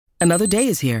Another day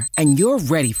is here, and you're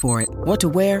ready for it. What to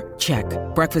wear? Check.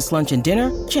 Breakfast, lunch, and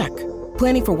dinner? Check.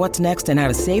 Planning for what's next and how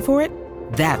to save for it?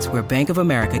 That's where Bank of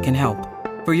America can help.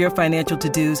 For your financial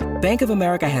to-dos, Bank of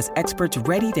America has experts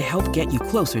ready to help get you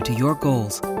closer to your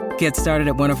goals. Get started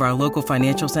at one of our local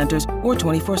financial centers or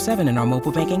 24/7 in our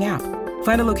mobile banking app.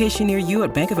 Find a location near you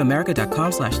at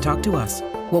bankofamerica.com/talktous.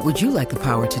 What would you like the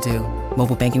power to do?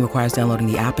 Mobile banking requires downloading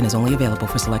the app and is only available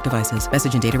for select devices.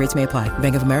 Message and data rates may apply.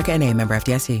 Bank of America N.A., member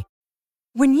FDIC.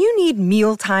 When you need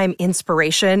mealtime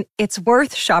inspiration, it's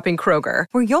worth shopping Kroger,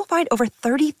 where you'll find over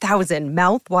 30,000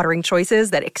 mouth-watering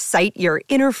choices that excite your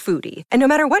inner foodie. And no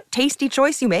matter what tasty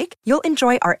choice you make, you'll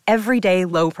enjoy our everyday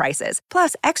low prices,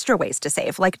 plus extra ways to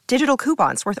save, like digital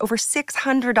coupons worth over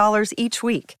 $600 each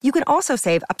week. You can also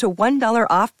save up to $1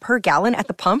 off per gallon at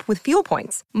the pump with fuel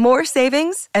points. More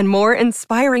savings and more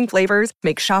inspiring flavors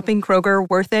make shopping Kroger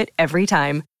worth it every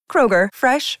time. Kroger,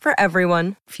 fresh for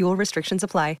everyone. Fuel restrictions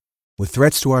apply. With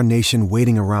threats to our nation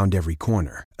waiting around every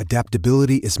corner,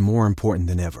 adaptability is more important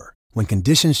than ever. When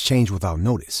conditions change without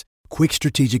notice, quick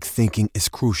strategic thinking is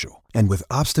crucial. And with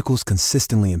obstacles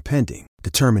consistently impending,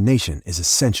 determination is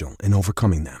essential in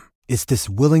overcoming them. It's this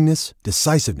willingness,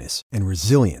 decisiveness, and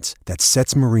resilience that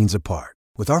sets Marines apart.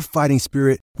 With our fighting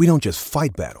spirit, we don't just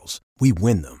fight battles, we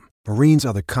win them. Marines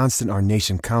are the constant our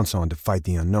nation counts on to fight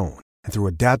the unknown. And through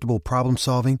adaptable problem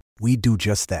solving, we do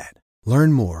just that.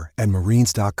 Learn more at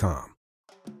marines.com.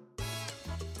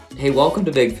 Hey, welcome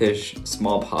to Big Fish,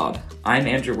 Small Pod. I'm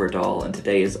Andrew Werdall, and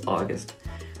today is August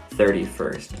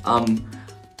 31st.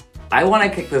 I want to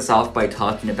kick this off by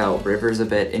talking about rivers a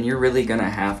bit, and you're really gonna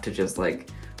have to just,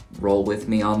 roll with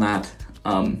me on that.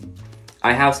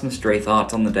 I have some stray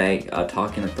thoughts on the day,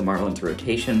 talking the Marlins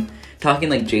rotation, talking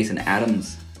Jason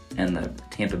Adams and the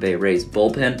Tampa Bay Rays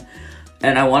bullpen,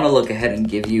 and I want to look ahead and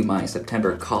give you my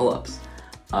September call-ups,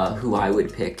 who I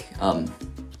would pick,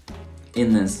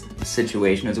 in this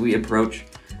situation as we approach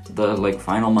the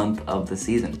final month of the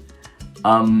season.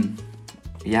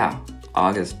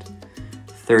 August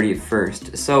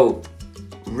 31st. So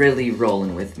really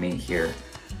rolling with me here.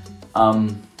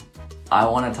 I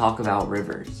want to talk about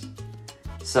rivers.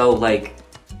 So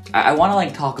I want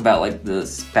to talk about the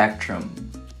spectrum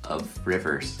of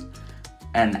rivers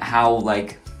and how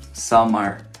some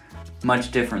are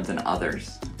much different than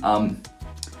others.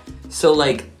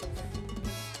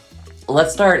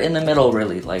 Let's start in the middle,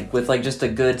 really, with just a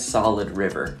good solid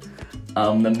river,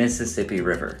 the Mississippi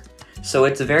River. So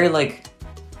it's a very like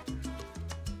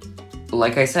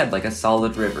I said, a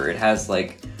solid river. It has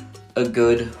a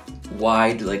good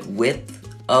wide width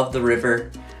of the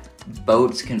river.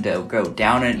 Boats can go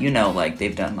down it.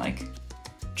 They've done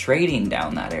trading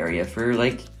down that area for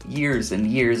years and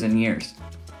years and years.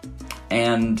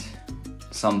 And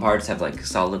some parts have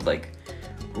solid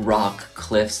rock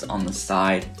cliffs on the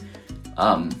side.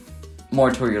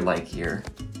 More to your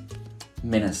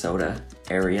Minnesota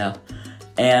area.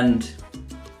 And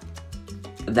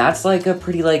that's a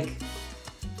pretty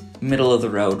middle of the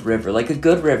road river. A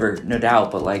good river, no doubt,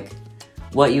 but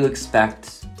what you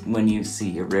expect when you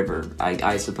see a river,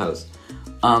 I suppose.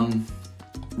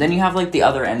 Then you have the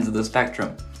other ends of the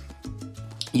spectrum.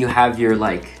 You have your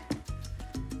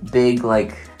big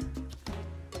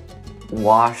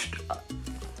washed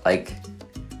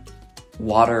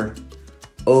water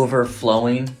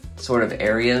overflowing sort of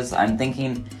areas. I'm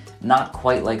thinking not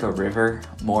quite like a river,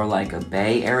 more like a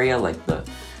bay area, the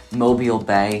Mobile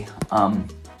Bay,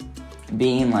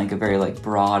 being a very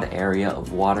broad area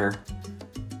of water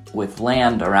with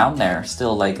land around there,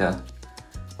 still like a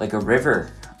river,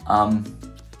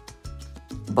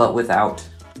 but without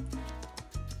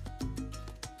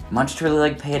much to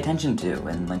really pay attention to,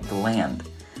 and the land.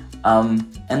 And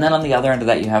then on the other end of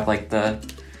that you have the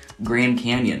Grand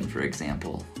Canyon, for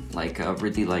example,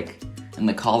 really in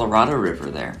the Colorado River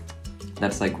there,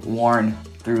 that's worn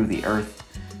through the earth,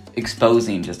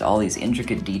 exposing just all these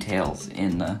intricate details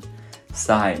in the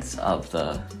sides of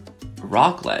the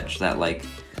rock ledge that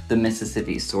the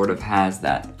Mississippi sort of has,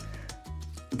 that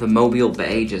the Mobile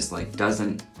Bay just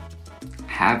doesn't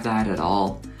have that at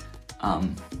all.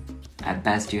 At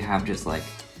best you have just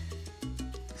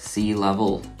sea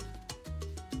level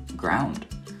ground.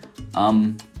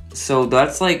 So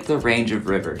that's the range of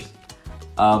rivers.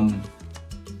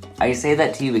 I say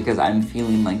that to you because I'm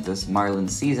feeling this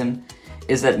Marlins season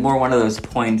is at more one of those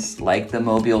points the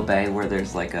Mobile Bay where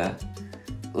there's a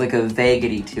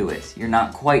vaguity to it. You're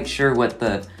not quite sure what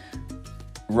the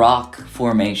rock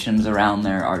formations around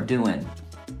there are doing.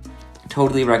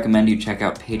 Totally recommend you check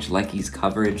out Paige Lecky's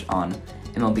coverage on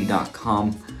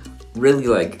MLB.com.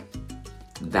 Really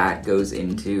that goes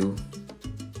into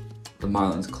the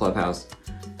Marlins clubhouse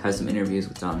has some interviews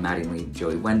with Don Mattingly,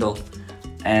 Joey Wendell,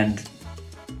 and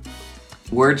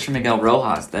words from Miguel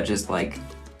Rojas that just like,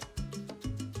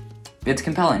 it's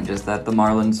compelling, just that the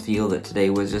Marlins feel that today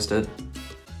was just a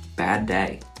bad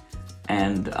day,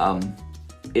 and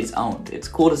it's owned. It's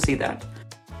cool to see that.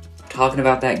 Talking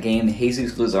about that game,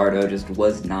 Jesus Luzardo just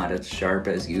was not as sharp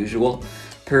as usual.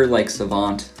 Per like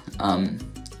Savant,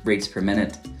 rates per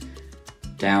minute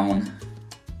down,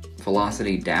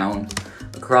 velocity down,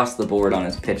 across the board on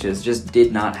his pitches, just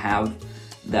did not have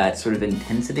that sort of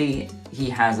intensity he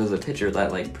has as a pitcher,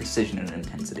 that like precision and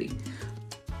intensity.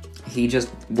 He just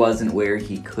wasn't where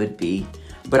he could be.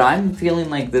 But I'm feeling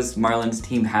like this Marlins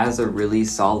team has a really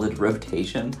solid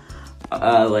rotation.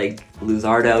 Like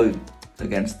Luzardo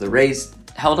against the Rays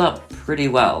held up pretty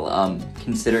well,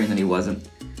 considering that he wasn't,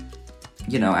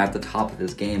 at the top of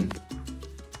his game.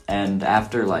 And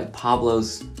after like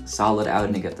Pablo's solid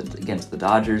outing against the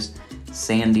Dodgers,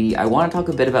 Sandy, I want to talk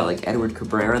a bit about like Edward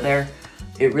Cabrera there.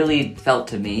 It really felt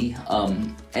to me,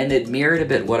 and it mirrored a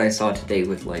bit what I saw today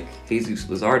with like Jesus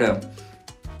Luzardo.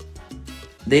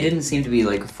 They didn't seem to be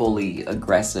like fully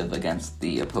aggressive against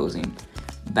the opposing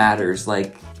batters.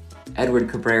 Like Edward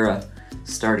Cabrera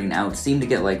starting out seemed to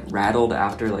get like rattled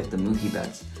after like the Mookie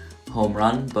Betts home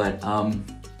run, but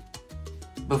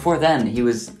before then he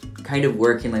was kind of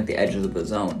working like the edges of the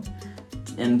zone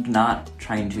and not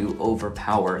trying to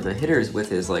overpower the hitters with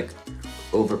his like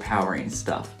overpowering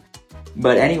stuff.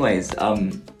 But anyways,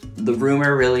 the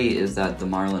rumor really is that the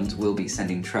Marlins will be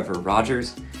sending Trevor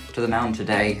Rogers to the mound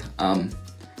today,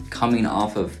 coming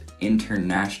off of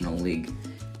International League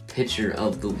Pitcher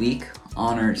of the Week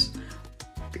honors,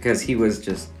 because he was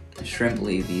just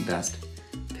shrimply the best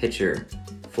pitcher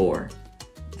for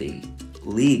the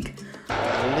league.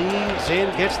 Leans in,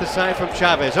 gets the sign from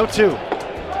Chavez. 0-2.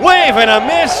 Wave and a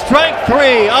miss, strike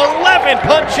 3. 11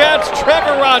 punch-outs,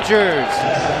 Trevor Rogers.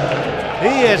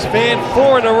 He has fanned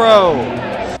 4 in a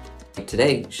row.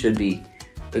 Today should be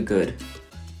a good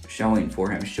showing for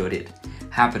him, should it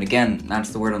happen again. That's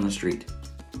the word on the street.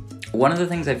 One of the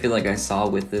things I feel like I saw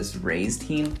with this Rays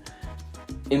team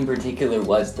in particular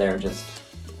was their just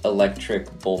electric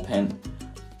bullpen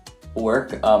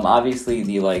work. Obviously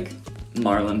the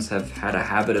Marlins have had a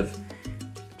habit of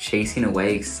chasing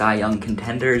away Cy Young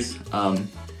contenders.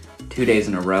 2 days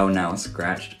in a row now,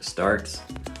 scratched starts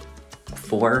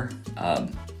for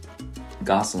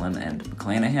Gosselin and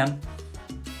McClanahan.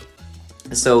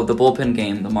 So the bullpen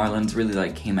game, the Marlins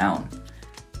really came out.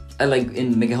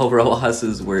 In Miguel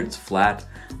Rojas' words, flat.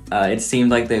 It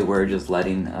seemed like they were just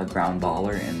letting a ground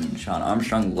baller and Sean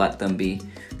Armstrong let them be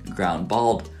ground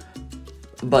balled.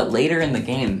 But later in the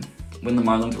game, when the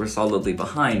Marlins were solidly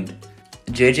behind,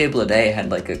 JJ Bleday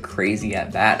had a crazy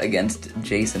at-bat against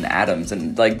Jason Adams.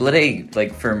 And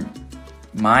Bleday, for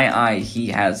my eye, he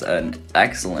has an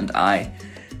excellent eye.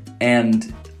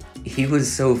 And he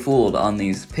was so fooled on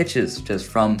these pitches just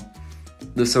from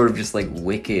the sort of just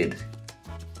wicked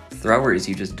throwers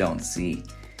you just don't see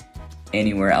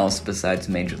anywhere else besides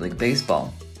Major League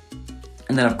Baseball.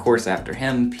 And then of course after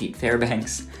him, Pete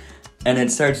Fairbanks. And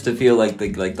it starts to feel like the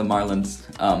Marlins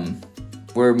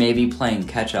were maybe playing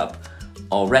catch up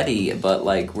already, but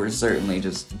we're certainly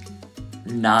just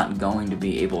not going to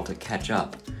be able to catch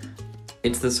up.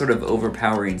 It's the sort of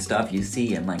overpowering stuff you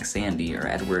see in Sandy or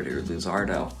Edward or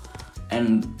Luzardo.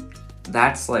 And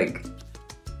that's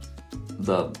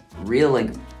the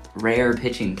real rare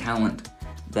pitching talent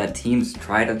that teams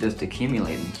try to just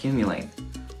accumulate.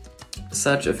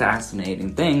 Such a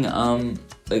fascinating thing,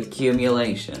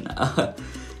 accumulation.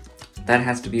 That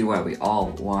has to be why we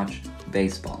all watch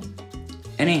baseball.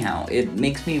 Anyhow, it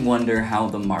makes me wonder how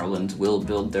the Marlins will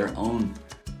build their own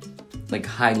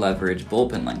high leverage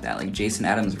bullpen like that. Jason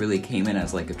Adams really came in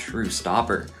as a true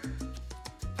stopper.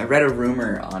 I read a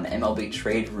rumor on MLB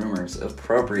Trade Rumors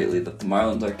appropriately that the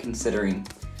Marlins are considering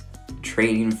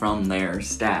trading from their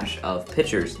stash of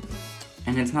pitchers.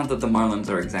 And it's not that the Marlins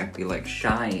are exactly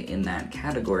shy in that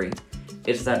category.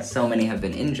 It's that so many have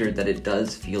been injured that it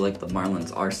does feel like the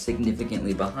Marlins are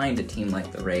significantly behind a team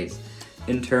like the Rays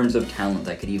in terms of talent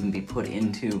that could even be put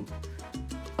into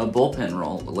a bullpen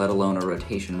role, let alone a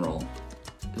rotation role.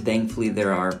 Thankfully,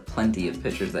 there are plenty of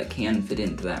pitchers that can fit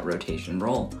into that rotation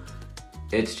role.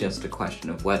 It's just a question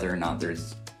of whether or not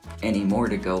there's any more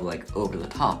to go over the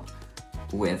top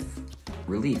with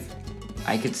relief.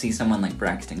 I could see someone like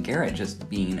Braxton Garrett just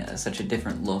being such a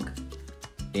different look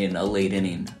in a late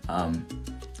inning,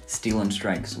 stealing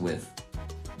strikes with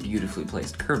beautifully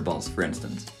placed curveballs, for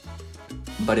instance.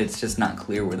 But it's just not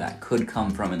clear where that could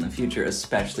come from in the future,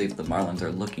 especially if the Marlins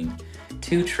are looking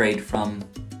to trade from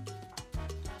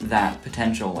that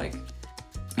potential,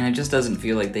 And it just doesn't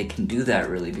feel like they can do that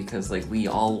really, because like we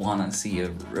all want to see a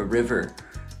river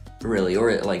really,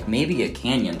 or like maybe a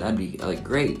canyon. That'd be like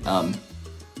great.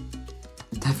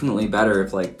 Definitely better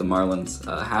if like the Marlins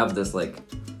have this like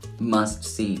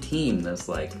must-see team, this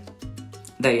like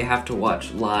that you have to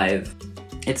watch live.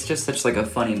 It's just such like a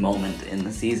funny moment in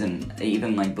the season,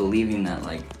 even like believing that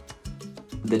like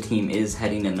the team is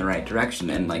heading in the right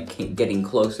direction and like getting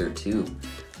closer to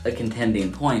a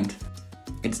contending point.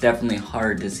 It's definitely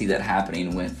hard to see that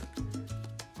happening with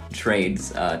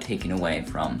trades taking away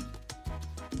from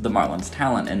the Marlins'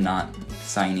 talent and not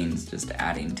signings just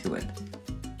adding to it.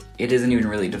 It isn't even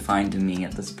really defined to me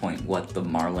at this point what the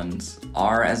Marlins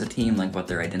are as a team, like what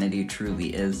their identity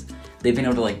truly is. They've been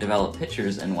able to like develop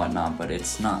pitchers and whatnot, but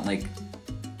it's not like,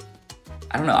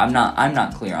 I don't know, I'm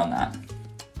not clear on that.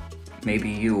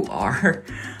 Maybe you are.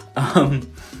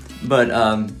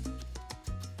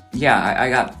 Yeah, I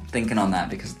got thinking on that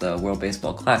because of the World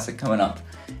Baseball Classic coming up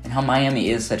and how Miami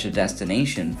is such a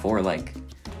destination for like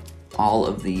all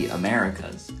of the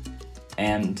Americas,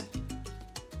 and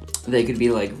they could be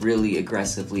like really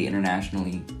aggressively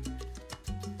internationally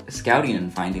scouting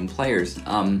and finding players.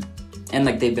 And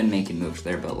like they've been making moves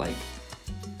there, but like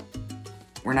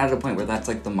we're not at a point where that's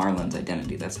like the Marlins'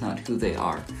 identity. That's not who they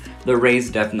are. The Rays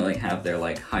definitely have their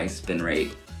like high spin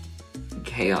rate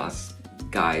chaos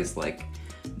guys like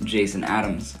Jason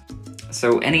Adams.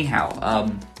 So anyhow,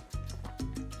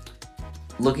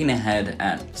 looking ahead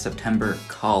at September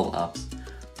call-ups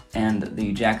and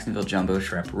the Jacksonville Jumbo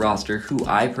Shrimp roster, who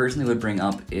I personally would bring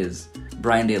up is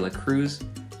Brian De La Cruz,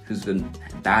 who's been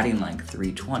batting like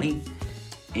 .320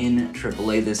 in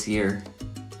AAA this year.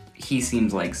 He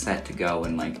seems like set to go,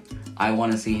 and like I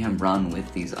want to see him run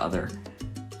with these other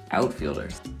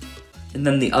outfielders. And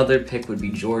then the other pick would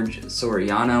be George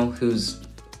Soriano, who's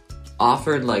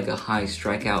offered like a high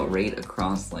strikeout rate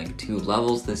across like 2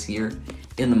 levels this year.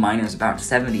 In the minors, about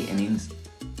 70 innings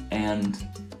and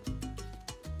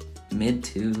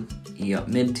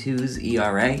mid-twos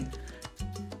ERA.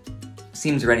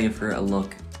 Seems ready for a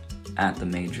look at the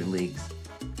major leagues,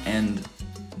 and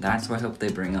that's what I hope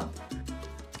they bring up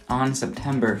on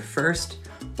September 1st,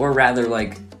 or rather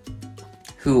like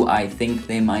who I think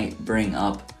they might bring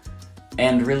up.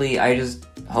 And really, I just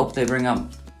hope they bring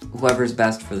up whoever's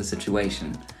best for the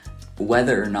situation,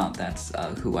 whether or not that's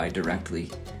who I directly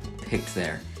picked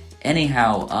there.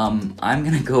 Anyhow, I'm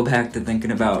gonna go back to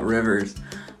thinking about Rivers.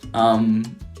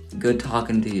 Good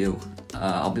talking to you.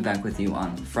 I'll be back with you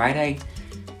on Friday.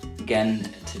 Again,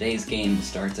 today's game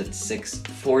starts at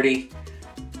 6:40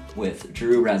 with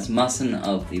Drew Rasmussen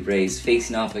of the Rays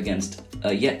facing off against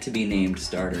a yet-to-be-named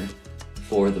starter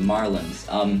for the Marlins.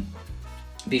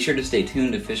 Be sure to stay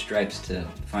tuned to Fish Stripes to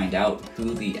find out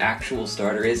who the actual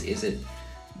starter is. Is it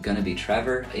going to be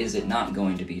Trevor? Is it not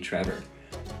going to be Trevor?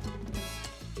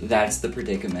 That's the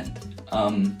predicament.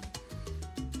 I've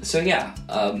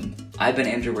been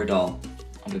Andrew Wardall.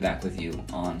 I'll be back with you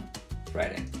on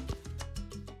Friday.